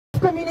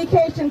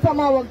communication from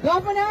our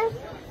governor,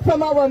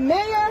 from our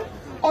mayor,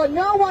 or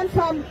no one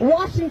from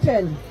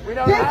Washington. This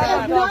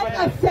is not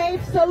a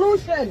safe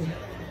solution.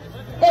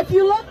 If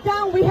you look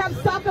down, we have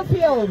soccer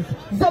fields.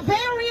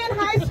 Zavarian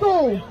High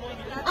School.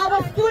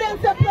 Our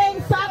students are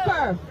playing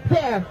soccer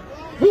there.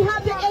 We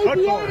have the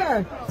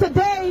Aviator.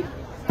 Today,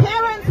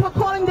 parents were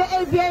calling the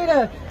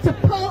Aviator to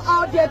pull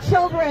out their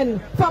children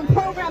from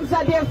programs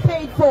that they're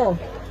paid for.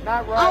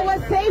 Not right. Our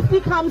safety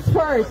comes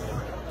first.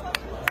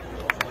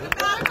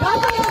 Our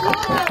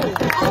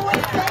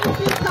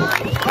safety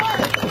comes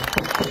first.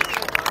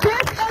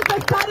 This is the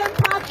southern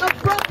part of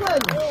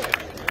Brooklyn.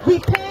 We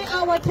pay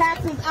our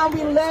taxes and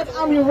we live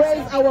and we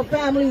raise our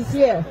families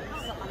here.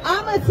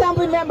 I'm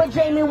Assemblymember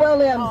Jaime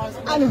Williams,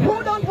 and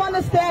who don't want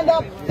to stand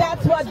up,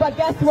 that's what, but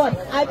guess what?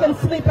 I can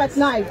sleep at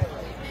night.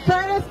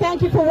 Curtis,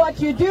 thank you for what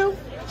you do.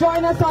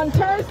 Join us on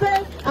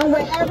Thursday, and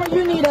wherever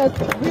you need us,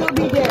 we will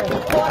be there.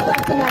 God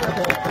bless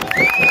America.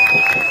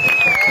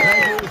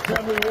 Thank you,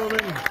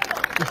 Assemblywoman.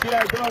 You see,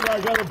 I thought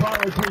like other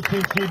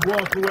politicians, she'd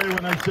walk away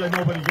when I said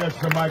nobody gets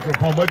the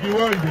microphone, but you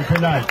earned it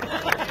tonight.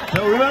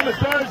 So remember,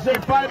 Thursday,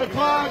 5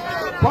 o'clock,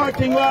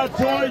 parking lot,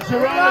 Toys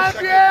R Us.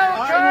 Love you, Curtis!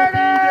 I will be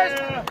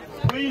there.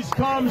 Please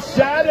come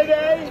Saturday.